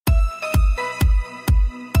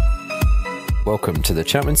Welcome to the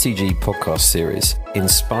Chapman CG podcast series,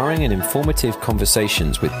 inspiring and informative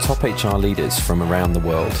conversations with top HR leaders from around the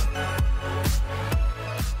world.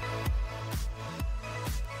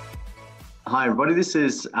 Hi everybody, this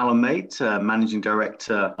is Alan Mate, Managing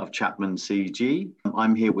Director of Chapman CG.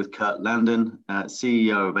 I'm here with Kurt Landon,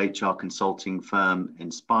 CEO of HR consulting firm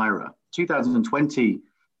Inspira. 2020,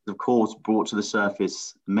 of course, brought to the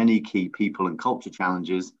surface many key people and culture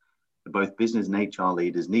challenges that both business and HR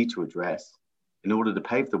leaders need to address in order to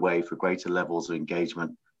pave the way for greater levels of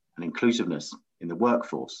engagement and inclusiveness in the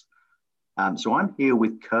workforce. So I'm here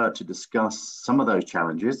with Kurt to discuss some of those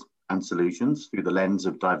challenges and solutions through the lens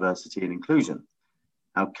of diversity and inclusion.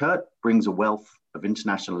 Now, Kurt brings a wealth of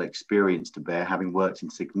international experience to bear, having worked in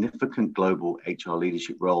significant global HR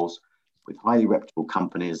leadership roles with highly reputable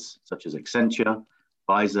companies such as Accenture,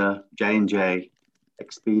 Pfizer, J&J,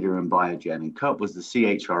 Expedia and Biogen. And Kurt was the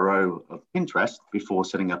CHRO of Pinterest before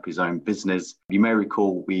setting up his own business. You may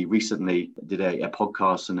recall we recently did a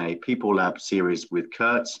podcast and a People Lab series with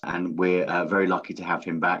Kurt, and we're very lucky to have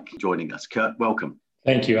him back joining us. Kurt, welcome.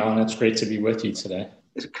 Thank you, Alan. It's great to be with you today.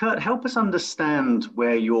 So Kurt, help us understand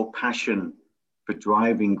where your passion for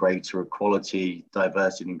driving greater equality,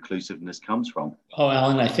 diversity, and inclusiveness comes from. Oh,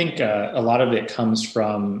 Alan, I think a lot of it comes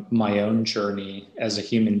from my own journey as a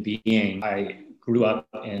human being. I grew up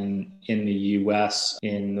in the U.S.,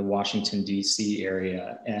 in the Washington, D.C.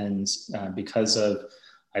 area. And because of,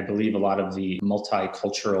 I believe, a lot of the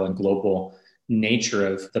multicultural and global nature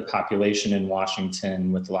of the population in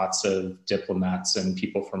Washington with lots of diplomats and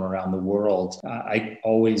people from around the world, I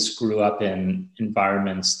always grew up in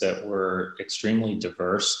environments that were extremely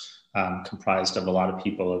diverse, comprised of a lot of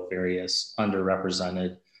people of various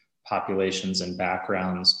underrepresented populations and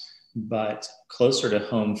backgrounds. But closer to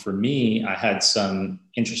home for me, I had some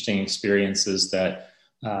interesting experiences that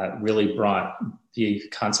really brought the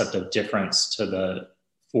concept of difference to the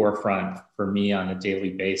forefront for me on a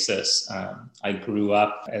daily basis. I grew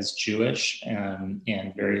up as Jewish and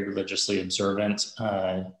very religiously observant,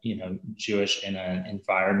 Jewish in an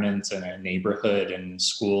environment and a neighborhood and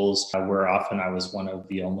schools where often I was one of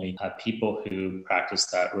the only people who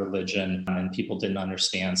practiced that religion, and people didn't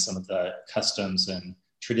understand some of the customs and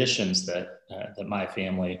traditions that my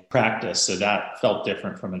family practiced. So that felt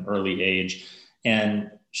different from an early age.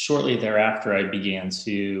 And shortly thereafter, I began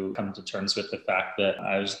to come to terms with the fact that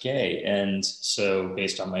I was gay. And so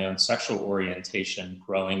based on my own sexual orientation,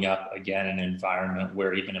 growing up again in an environment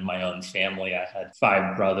where even in my own family, I had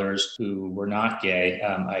 5 brothers who were not gay,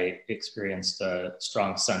 I experienced a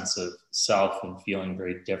strong sense of self and feeling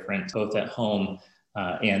very different, both at home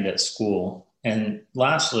and at school. And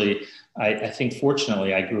lastly, I think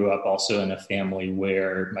fortunately, I grew up also in a family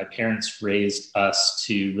where my parents raised us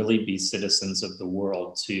to really be citizens of the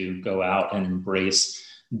world, to go out and embrace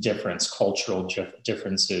difference, cultural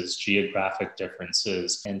differences, geographic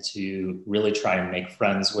differences, and to really try and make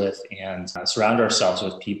friends with and surround ourselves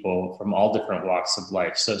with people from all different walks of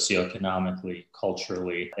life, socioeconomically,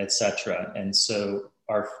 culturally, etc. And so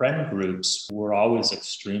our friend groups were always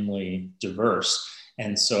extremely diverse.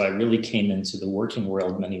 And so I really came into the working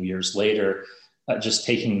world many years later, just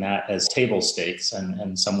taking that as table stakes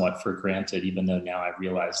and somewhat for granted, even though now I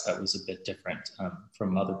realize that was a bit different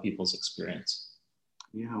from other people's experience.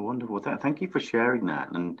 Yeah, wonderful. Thank you for sharing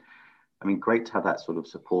that. And I mean, great to have that sort of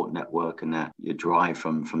support network and that your drive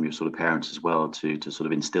from your sort of parents as well to sort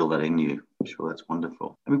of instill that in you. I'm sure that's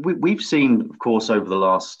wonderful. I mean, we've seen, of course, over the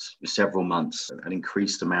last several months, an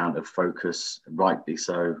increased amount of focus, rightly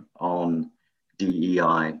so, on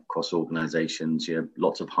DEI across organizations,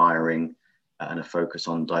 lots of hiring and a focus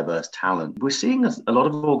on diverse talent. We're seeing a lot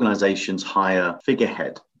of organizations hire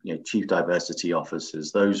figurehead, chief diversity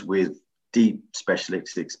officers, those with deep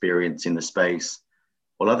specialist experience in the space,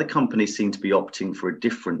 while other companies seem to be opting for a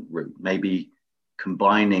different route, maybe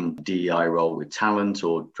combining DEI role with talent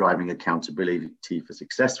or driving accountability for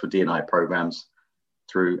success for D&I programs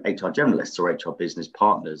through HR generalists or HR business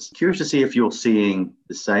partners. Curious to see if you're seeing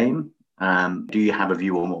the same. Do you have a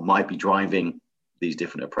view on what might be driving these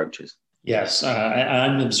different approaches? Yes,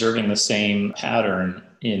 I'm observing the same pattern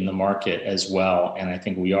in the market as well. And I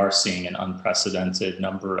think we are seeing an unprecedented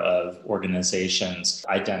number of organizations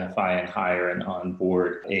identify and hire and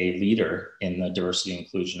onboard a leader in the diversity,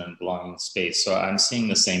 inclusion, and belonging space. So I'm seeing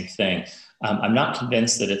the same thing. I'm not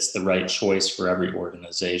convinced that it's the right choice for every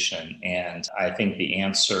organization. And I think the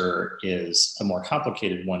answer is a more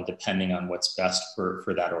complicated one, depending on what's best for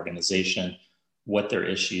that organization, what their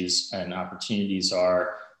issues and opportunities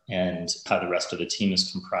are, and how the rest of the team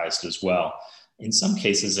is comprised as well. In some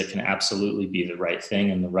cases, it can absolutely be the right thing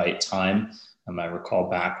in the right time. I recall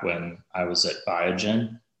back when I was at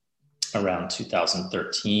Biogen, around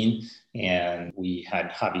 2013. And we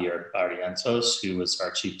had Javier Barrientos, who was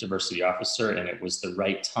our chief diversity officer, and it was the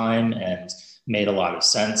right time and made a lot of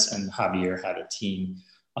sense. And Javier had a team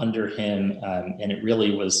under him. And it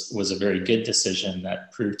really was a very good decision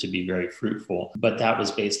that proved to be very fruitful. But that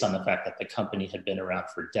was based on the fact that the company had been around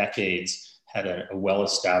for decades, had a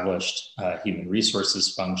well-established human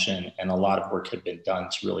resources function, and a lot of work had been done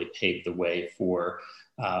to really pave the way for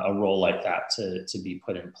a role like that to be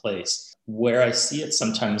put in place. Where I see it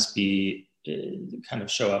sometimes be kind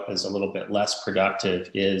of show up as a little bit less productive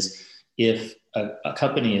is if a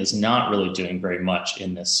company is not really doing very much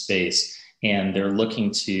in this space and they're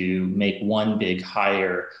looking to make one big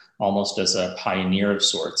hire almost as a pioneer of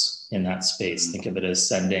sorts in that space. Think of it as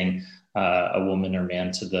sending a woman or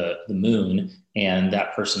man to the moon, and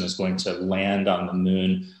that person is going to land on the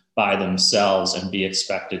moon by themselves and be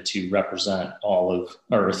expected to represent all of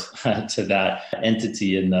Earth to that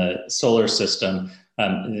entity in the solar system.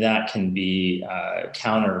 That can be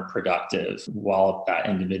counterproductive while that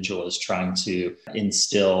individual is trying to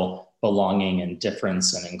instill belonging and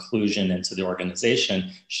difference and inclusion into the organization.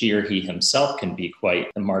 She or he himself can be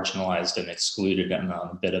quite marginalized and excluded and on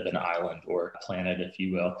a bit of an island or planet, if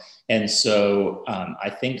you will. And so I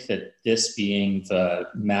think that this being the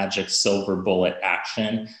magic silver bullet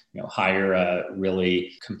action, hire a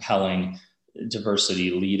really compelling diversity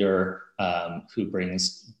leader who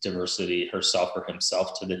brings diversity herself or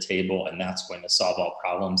himself to the table, and that's going to solve all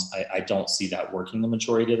problems. I don't see that working the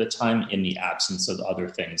majority of the time in the absence of other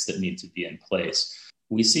things that need to be in place.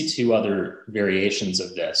 We see two other variations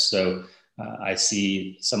of this. So I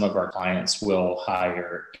see some of our clients will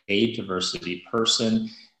hire a diversity person,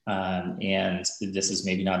 and this is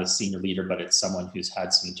maybe not a senior leader, but it's someone who's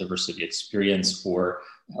had some diversity experience or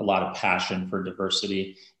a lot of passion for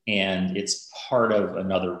diversity. And it's part of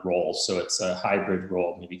another role. So it's a hybrid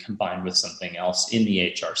role, maybe combined with something else in the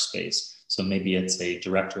HR space. So maybe it's a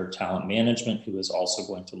director of talent management who is also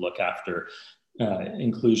going to look after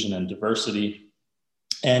inclusion and diversity.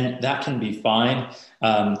 And that can be fine.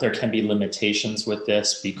 There can be limitations with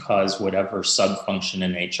this because whatever sub-function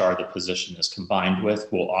in HR the position is combined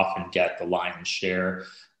with will often get the lion's share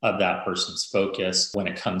of that person's focus when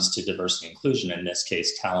it comes to diversity and inclusion, in this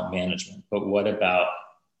case, talent management. But what about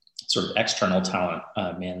sort of external talent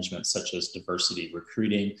management, such as diversity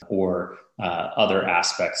recruiting or other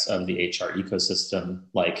aspects of the HR ecosystem,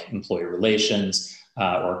 like employee relations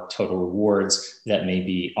or total rewards that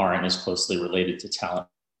maybe aren't as closely related to talent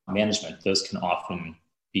management? Those can often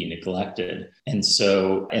be neglected. And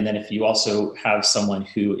then if you also have someone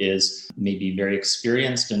who is maybe very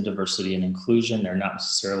experienced in diversity and inclusion, they're not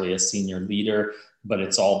necessarily a senior leader, but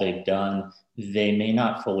it's all they've done, they may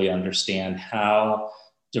not fully understand how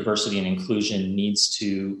diversity and inclusion needs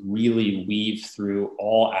to really weave through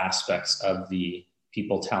all aspects of the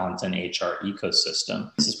people, talent, and HR ecosystem.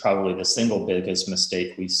 This is probably the single biggest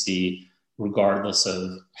mistake we see, regardless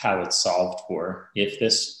of how it's solved for. If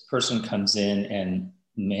this person comes in and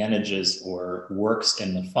manages or works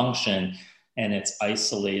in the function and it's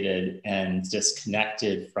isolated and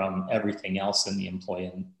disconnected from everything else in the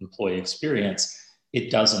employee experience, it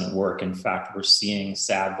doesn't work. In fact, we're seeing,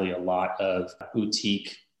 sadly, a lot of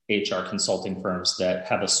boutique HR consulting firms that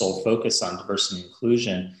have a sole focus on diversity and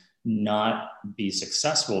inclusion not be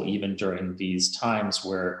successful even during these times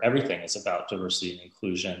where everything is about diversity and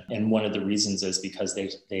inclusion. And one of the reasons is because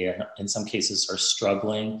they in some cases are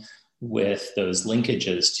struggling with those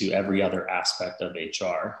linkages to every other aspect of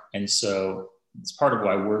HR. And so it's part of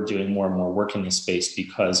why we're doing more and more work in this space,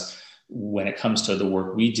 because when it comes to the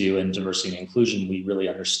work we do in diversity and inclusion, we really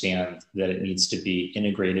understand that it needs to be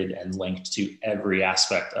integrated and linked to every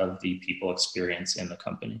aspect of the people experience in the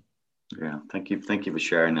company. Yeah, thank you for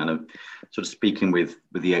sharing. And I'm sort of speaking with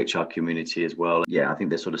the HR community as well. Yeah, I think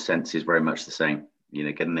their sort of sense is very much the same.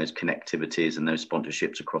 Getting those connectivities and those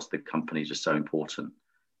sponsorships across the company is just so important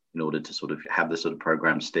in order to sort of have the sort of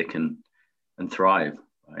program stick and thrive,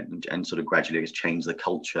 right? And sort of gradually change the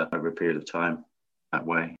culture over a period of time that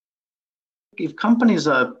way. If companies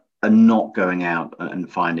are not going out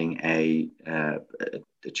and finding a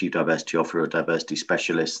chief diversity officer or a diversity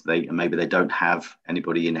specialist, maybe they don't have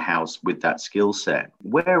anybody in-house with that skill set,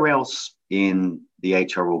 where else in the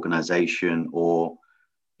HR organization or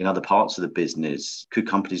in other parts of the business could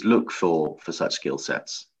companies look for such skill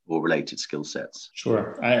sets or related skill sets?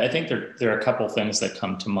 Sure. I think there are a couple of things that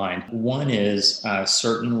come to mind. One is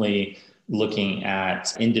certainly looking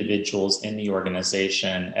at individuals in the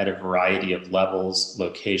organization at a variety of levels,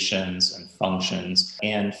 locations, and functions,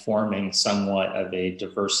 and forming somewhat of a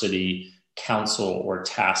diversity council or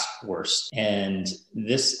task force. And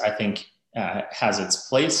this, I think, has its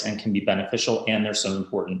place and can be beneficial. And there's some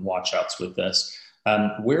important watch outs with this.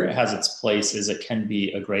 Where it has its place is it can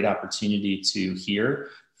be a great opportunity to hear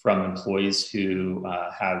from employees who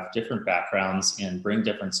have different backgrounds and bring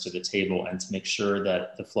difference to the table, and to make sure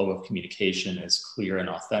that the flow of communication is clear and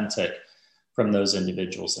authentic from those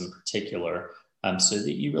individuals in particular, so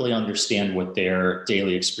that you really understand what their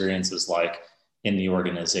daily experience is like in the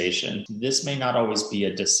organization. This may not always be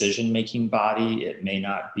a decision-making body. It may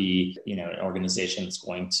not be, an organization that's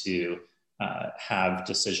going to have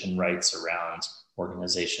decision rights around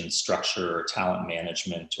organization structure or talent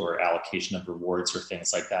management or allocation of rewards or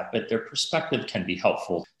things like that. But their perspective can be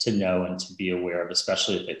helpful to know and to be aware of,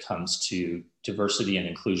 especially if it comes to diversity and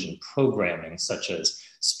inclusion programming, such as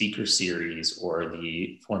speaker series or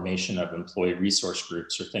the formation of employee resource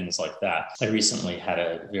groups or things like that. I recently had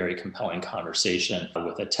a very compelling conversation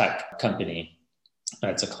with a tech company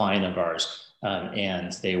that's a client of ours.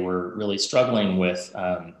 And they were really struggling with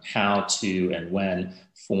how to and when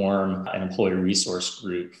form an employee resource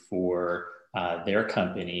group for their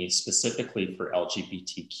company, specifically for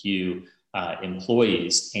LGBTQ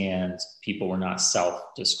employees. And people were not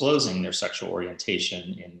self-disclosing their sexual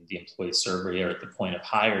orientation in the employee survey or at the point of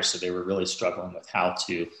hire. So they were really struggling with how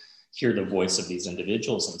to hear the voice of these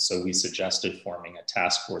individuals. And so we suggested forming a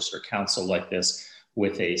task force or council like this,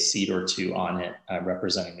 with a seat or two on it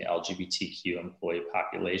representing the LGBTQ employee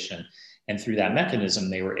population. And through that mechanism,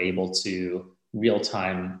 they were able to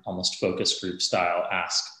real-time, almost focus group style,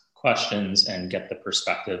 ask questions and get the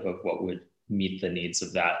perspective of what would meet the needs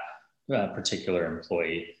of that particular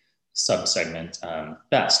employee subsegment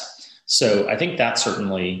best. So I think that's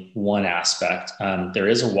certainly one aspect. There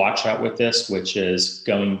is a watch out with this, which is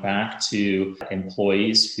going back to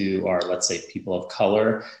employees who are, let's say, people of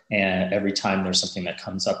color. And every time there's something that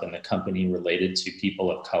comes up in the company related to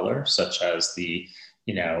people of color, such as the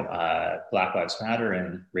Black Lives Matter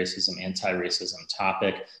and racism, anti-racism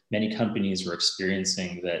topic, many companies were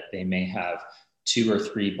experiencing that they may have 2 or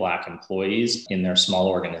 3 Black employees in their small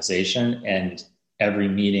organization, and every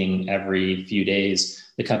meeting, every few days,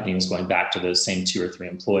 the company was going back to those same 2 or 3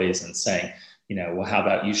 employees and saying, well, how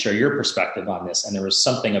about you share your perspective on this? And there was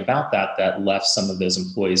something about that left some of those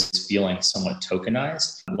employees feeling somewhat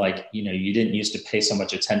tokenized. Like, you didn't used to pay so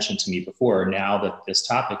much attention to me before. Now that this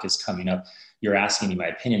topic is coming up, you're asking me my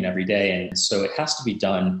opinion every day. And so it has to be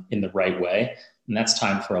done in the right way. And that's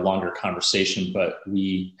time for a longer conversation, but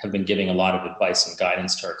we have been giving a lot of advice and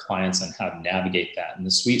guidance to our clients on how to navigate that. And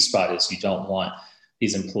the sweet spot is you don't want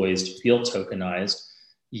these employees to feel tokenized,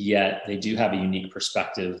 yet they do have a unique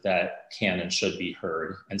perspective that can and should be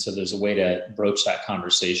heard. And so there's a way to broach that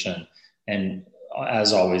conversation. And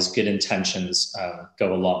as always, good intentions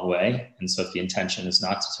go a long way. And so if the intention is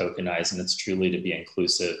not to tokenize and it's truly to be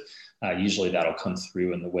inclusive, usually that'll come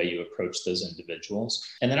through in the way you approach those individuals.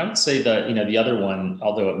 And then I would say that, the other one,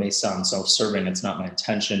 although it may sound self-serving, it's not my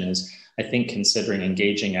intention, is I think considering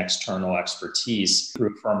engaging external expertise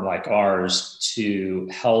through a firm like ours to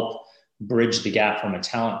help bridge the gap from a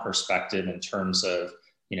talent perspective in terms of,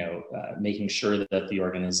 making sure that the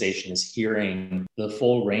organization is hearing the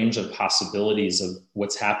full range of possibilities of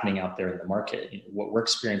what's happening out there in the market. What we're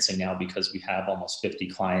experiencing now, because we have almost 50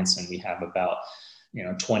 clients and we have about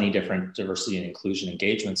 20 different diversity and inclusion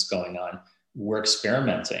engagements going on, we're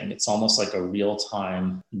experimenting. It's almost like a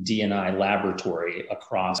real-time D&I laboratory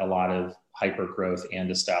across a lot of hyper-growth and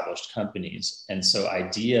established companies. And so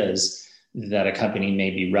ideas that a company may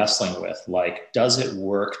be wrestling with, like, does it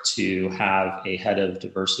work to have a head of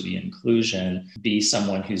diversity and inclusion be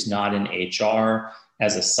someone who's not in HR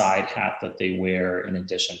as a side hat that they wear in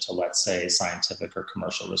addition to, let's say, scientific or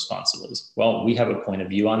commercial responsibilities? Well, we have a point of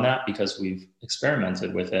view on that because we've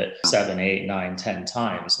experimented with it 7, 8, 9, 10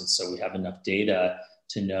 times. And so we have enough data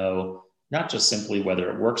to know not just simply whether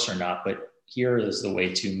it works or not, but here is the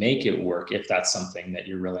way to make it work. If that's something that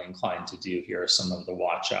you're really inclined to do, here are some of the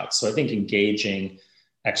watch outs. So I think engaging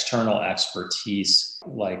external expertise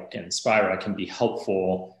like Inspira can be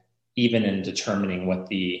helpful even in determining what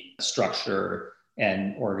the structure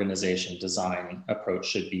and organization design approach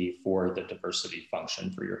should be for the diversity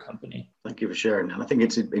function for your company. Thank you for sharing. And I think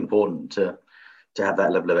it's important to have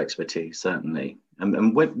that level of expertise, certainly.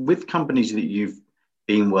 And with companies that you've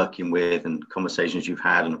been working with and conversations you've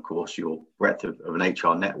had, and of course your breadth of an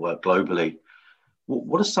HR network globally,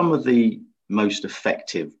 what are some of the most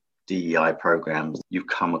effective DEI programs you've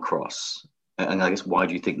come across? And I guess, why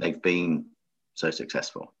do you think they've been so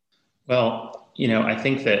successful? Well, I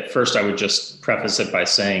think that first I would just preface it by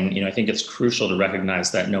saying, I think it's crucial to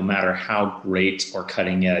recognize that no matter how great or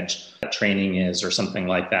cutting edge training is or something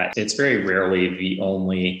like that. It's very rarely the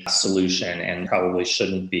only solution and probably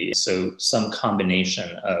shouldn't be. So some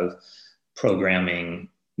combination of programming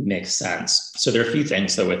makes sense. So there are a few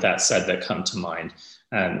things, though, with that said, that come to mind.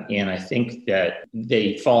 And I think that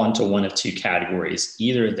they fall into one of two categories.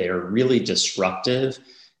 Either they're really disruptive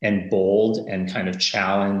and bold and kind of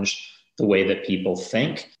challenge the way that people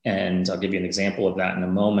think. And I'll give you an example of that in a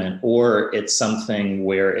moment. Or it's something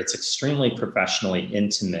where it's extremely professionally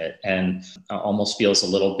intimate and almost feels a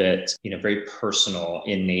little bit, very personal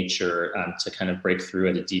in nature to kind of break through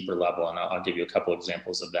at a deeper level. And I'll give you a couple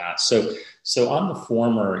examples of that. So on the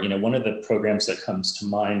former, one of the programs that comes to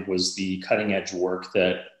mind was the cutting edge work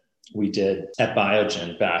that we did at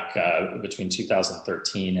Biogen back between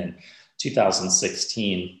 2013 and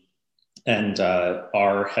 2016. And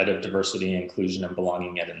our head of diversity, inclusion, and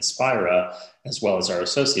belonging at Inspira, as well as our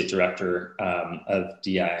associate director of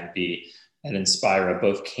DI&B at Inspira,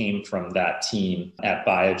 both came from that team at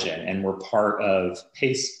Biogen and were part of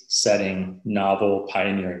pace-setting, novel,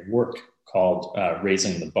 pioneering work called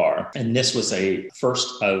Raising the Bar. And this was a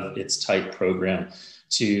first of its type program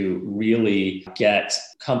to really get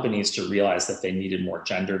companies to realize that they needed more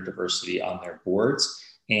gender diversity on their boards.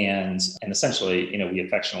 And essentially, we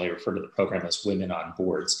affectionately refer to the program as Women on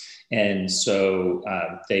Boards. And so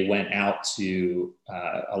they went out to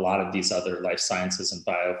a lot of these other life sciences and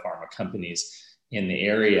biopharma companies in the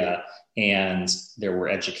area. And there were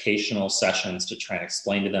educational sessions to try and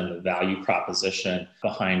explain to them the value proposition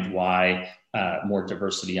behind why more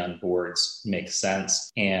diversity on boards makes sense,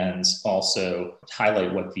 and also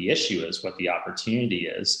highlight what the issue is, what the opportunity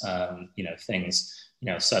is, things,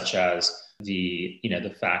 such as the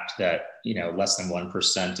fact that, less than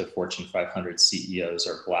 1% of Fortune 500 CEOs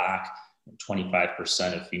are Black,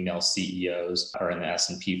 25% of female CEOs are in the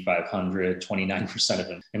S&P 500, 29%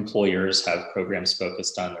 of employers have programs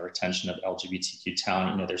focused on the retention of LGBTQ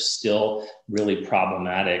talent. There's still really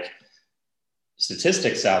problematic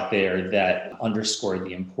statistics out there that underscore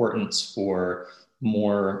the importance for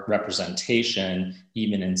more representation,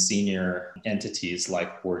 even in senior entities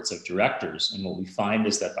like boards of directors. And what we find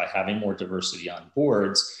is that by having more diversity on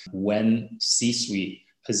boards, when C-suite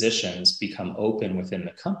positions become open within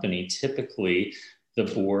the company, typically the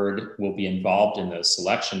board will be involved in those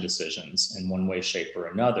selection decisions in one way, shape, or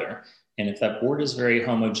another. And if that board is very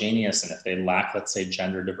homogeneous, and if they lack, let's say,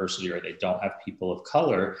 gender diversity, or they don't have people of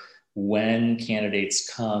color, when candidates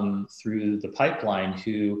come through the pipeline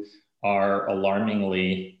who are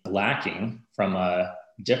alarmingly lacking from a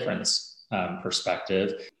difference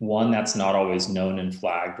perspective, one that's not always known and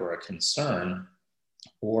flagged or a concern.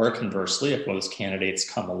 Or conversely, if those candidates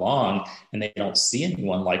come along and they don't see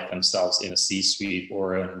anyone like themselves in a C-suite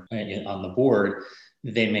or on the board,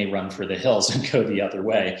 they may run for the hills and go the other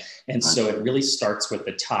way. And so it really starts with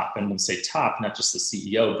the top. And when we say top, not just the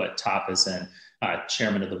CEO, but top as in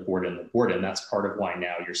chairman of the board and the board. And that's part of why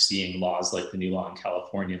now you're seeing laws like the new law in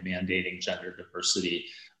California mandating gender diversity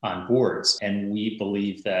on boards. And we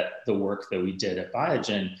believe that the work that we did at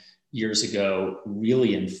Biogen years ago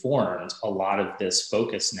really informed a lot of this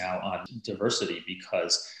focus now on diversity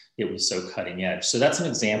because it was so cutting edge. So that's an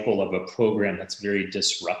example of a program that's very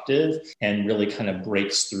disruptive and really kind of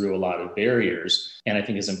breaks through a lot of barriers, and I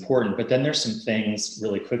think is important. But then there's some things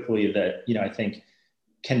really quickly that, I think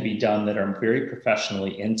can be done that are very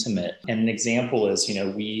professionally intimate. And an example is,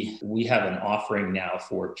 we have an offering now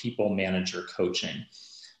for people manager coaching.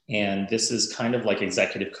 And this is kind of like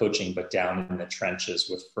executive coaching, but down in the trenches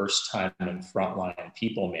with first-time and frontline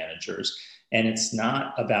people managers. And it's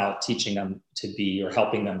not about teaching them to be or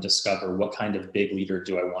helping them discover what kind of big leader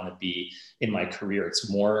do I want to be in my career.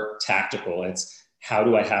 It's more tactical. It's how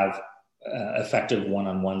do I have effective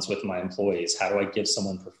one-on-ones with my employees? How do I give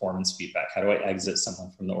someone performance feedback? How do I exit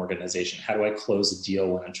someone from the organization? How do I close a deal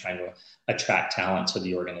when I'm trying to attract talent to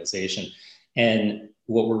the organization? And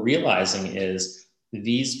what we're realizing is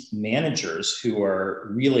these managers who are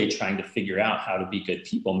really trying to figure out how to be good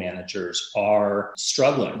people managers are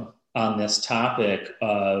struggling on this topic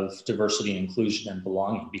of diversity, inclusion, and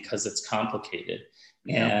belonging because it's complicated.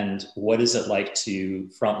 Yeah. And what is it like to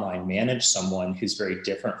frontline manage someone who's very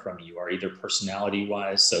different from you, or either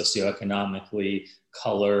personality-wise, socioeconomically,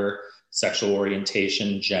 color, sexual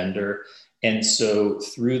orientation, gender? And so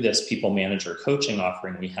through this people manager coaching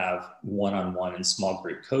offering, we have one-on-one and small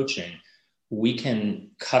group coaching. We can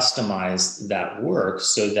customize that work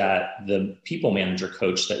so that the people manager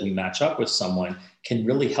coach that we match up with someone can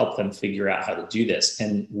really help them figure out how to do this.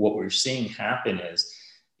 And what we're seeing happen is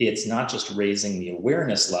it's not just raising the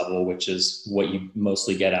awareness level, which is what you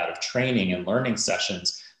mostly get out of training and learning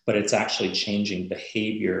sessions, but it's actually changing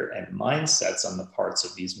behavior and mindsets on the parts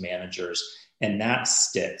of these managers. And that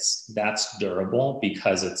sticks, that's durable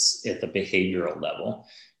because it's at the behavioral level.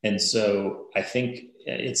 And so I think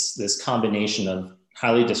it's this combination of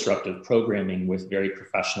highly disruptive programming with very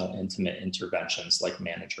professional, intimate interventions like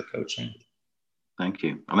manager coaching. Thank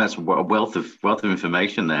you. I mean, that's a wealth of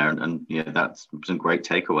information there, and that's some great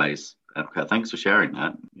takeaways. Thanks for sharing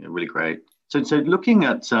that. Really great. So looking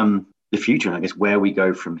at the future, and I guess where we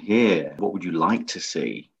go from here, what would you like to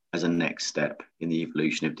see as a next step in the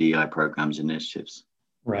evolution of DEI programs and initiatives?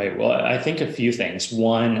 Right. Well, I think a few things.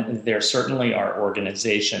 One, there certainly are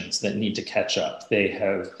organizations that need to catch up. They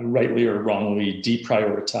have rightly or wrongly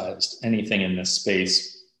deprioritized anything in this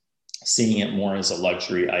space, seeing it more as a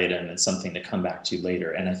luxury item and something to come back to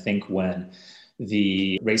later. And I think when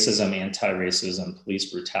the racism, anti-racism,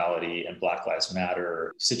 police brutality, and Black Lives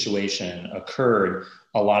Matter situation occurred,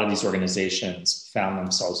 a lot of these organizations found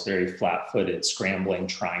themselves very flat-footed, scrambling,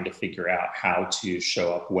 trying to figure out how to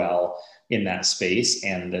show up well in that space.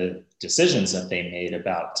 And the decisions that they made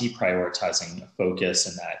about deprioritizing focus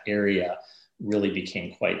in that area really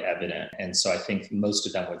became quite evident. And so I think most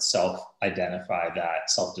of them would self-identify that,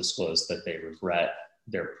 self-disclose that they regret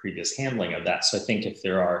their previous handling of that. So I think if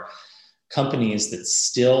there are companies that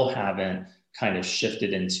still haven't kind of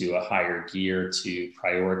shifted into a higher gear to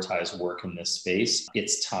prioritize work in this space,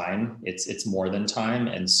 it's time. It's more than time.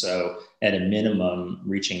 And so at a minimum,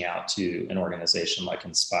 reaching out to an organization like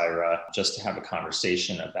Inspira just to have a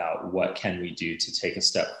conversation about what can we do to take a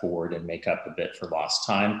step forward and make up a bit for lost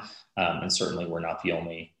time. And certainly we're not the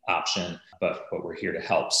only option, but we're here to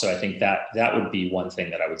help. So I think that would be one thing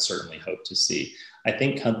that I would certainly hope to see. I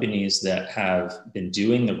think companies that have been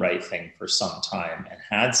doing the right thing for some time and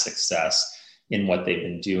had success in what they've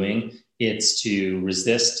been doing, it's to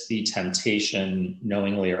resist the temptation,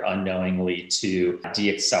 knowingly or unknowingly, to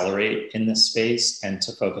deaccelerate in this space and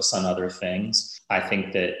to focus on other things. I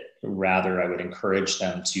think that rather I would encourage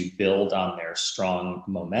them to build on their strong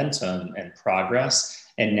momentum and progress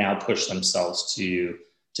and now push themselves to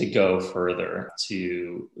go further,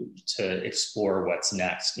 to explore what's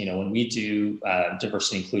next. When we do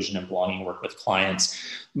diversity, inclusion, and belonging work with clients,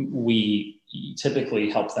 we typically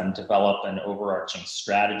help them develop an overarching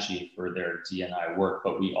strategy for their D&I work,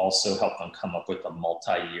 but we also help them come up with a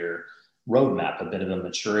multi-year roadmap, a bit of a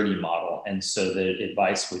maturity model. And so the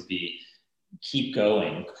advice would be, keep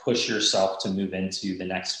going, push yourself to move into the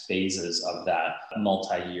next phases of that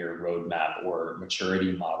multi-year roadmap or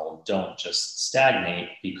maturity model. Don't just stagnate,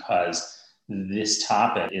 because this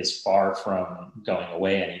topic is far from going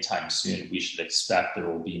away anytime soon. We should expect there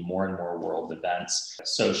will be more and more world events,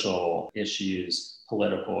 social issues,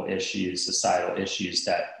 political issues, societal issues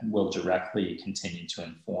that will directly continue to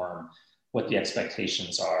inform what the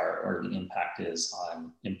expectations are or the impact is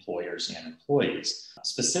on employers and employees.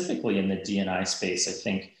 Specifically in the D&I space, I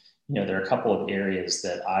think there are a couple of areas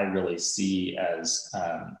that I really see as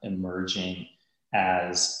emerging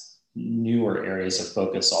as newer areas of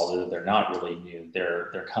focus, although they're not really new.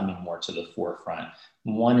 They're coming more to the forefront.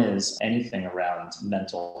 One is anything around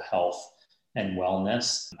mental health and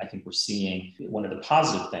wellness. I think we're seeing one of the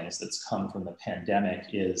positive things that's come from the pandemic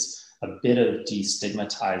is a bit of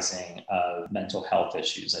destigmatizing of mental health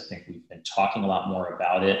issues. I think we've been talking a lot more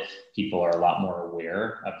about it. People are a lot more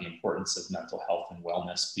aware of the importance of mental health and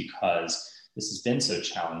wellness because this has been so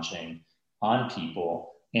challenging on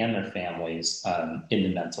people and their families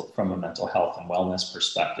from a mental health and wellness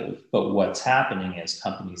perspective. But what's happening is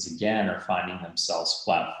companies, again, are finding themselves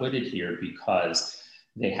flat-footed here because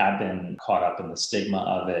they have been caught up in the stigma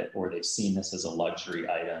of it, or they've seen this as a luxury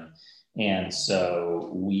item. And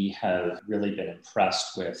so we have really been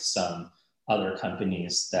impressed with some other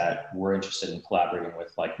companies that we're interested in collaborating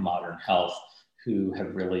with, like Modern Health, who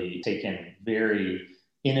have really taken very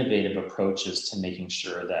innovative approaches to making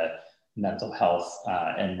sure that mental health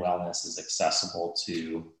and wellness is accessible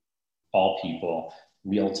to all people,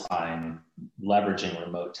 real time, leveraging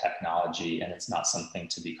remote technology, and it's not something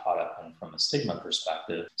to be caught up in from a stigma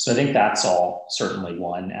perspective. So I think that's all certainly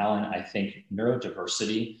one, Alan. I think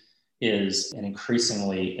neurodiversity is an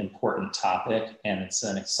increasingly important topic, and it's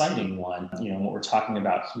an exciting one. What we're talking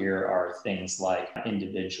about here are things like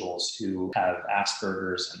individuals who have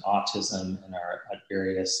Asperger's and autism and are at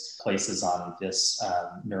various places on this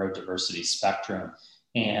neurodiversity spectrum.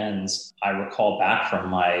 And I recall back from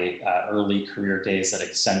my early career days at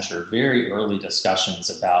Accenture, very early discussions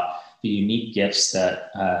about the unique gifts that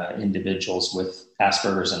individuals with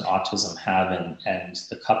Asperger's and autism have, and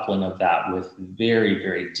the coupling of that with very,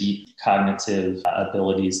 very deep cognitive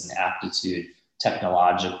abilities and aptitude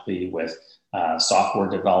technologically, with software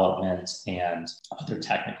development, and other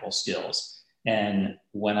technical skills. And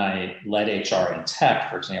when I led HR and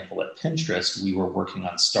tech, for example, at Pinterest, we were working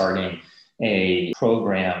on starting a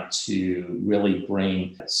program to really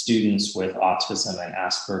bring students with autism and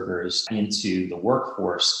Asperger's into the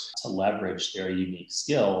workforce to leverage their unique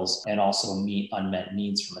skills and also meet unmet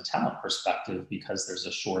needs from a talent perspective, because there's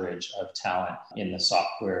a shortage of talent in the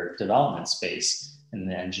software development space, in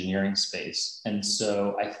the engineering space. And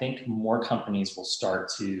so I think more companies will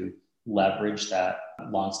start to leverage that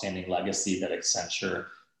longstanding legacy that Accenture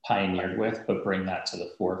pioneered with, but bring that to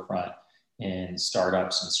the forefront in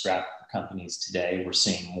startups and scrap companies today. We're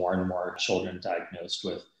seeing more and more children diagnosed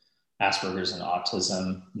with Asperger's and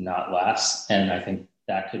autism, not less. And I think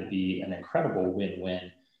that could be an incredible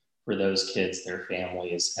win-win for those kids, their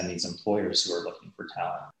families, and these employers who are looking for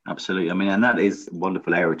talent. Absolutely. I mean, and that is a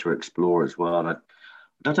wonderful area to explore as well. I'd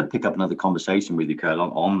love to pick up another conversation with you, Kurt,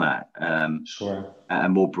 on that. Sure.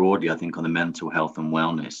 And more broadly, I think on the mental health and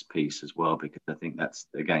wellness piece as well, because I think that's,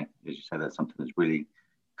 again, as you say, that's something that's really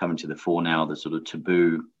coming to the fore now. The sort of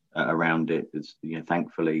taboo around it is,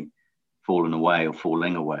 thankfully falling away,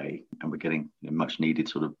 and we're getting much needed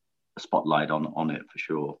sort of a spotlight on it for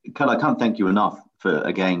sure. Kurt, I can't thank you enough for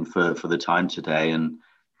the time today and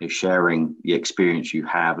sharing the experience you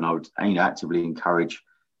have. And I would actively encourage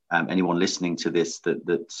anyone listening to this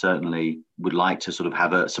that certainly would like to sort of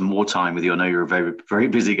have some more time with you. I know you're a very, very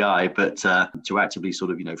busy guy, but to actively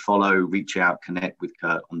sort of follow, reach out, connect with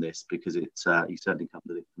Kurt on this, because it's he certainly comes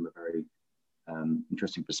at it from a very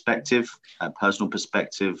interesting perspective, personal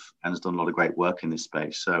perspective, and has done a lot of great work in this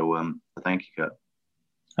space. So thank you, Kurt.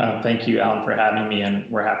 Thank you, Alan, for having me, and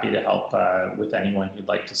we're happy to help with anyone who'd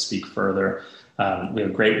like to speak further. We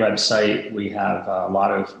have a great website. We have a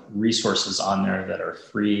lot of resources on there that are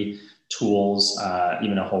free tools,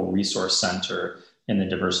 even a whole resource center in the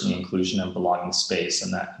diversity, inclusion, and belonging space.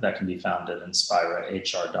 And that can be found at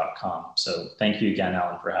inspirahr.com. So thank you again,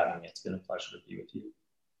 Alan, for having me. It's been a pleasure to be with you.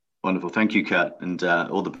 Wonderful. Thank you, Kurt, and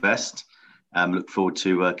all the best. Look forward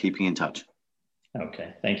to keeping in touch.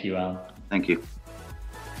 Okay. Thank you, Alan. Thank you.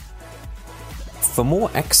 For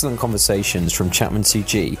more excellent conversations from Chapman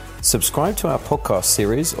CG, subscribe to our podcast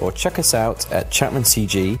series or check us out at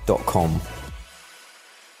chapmancg.com.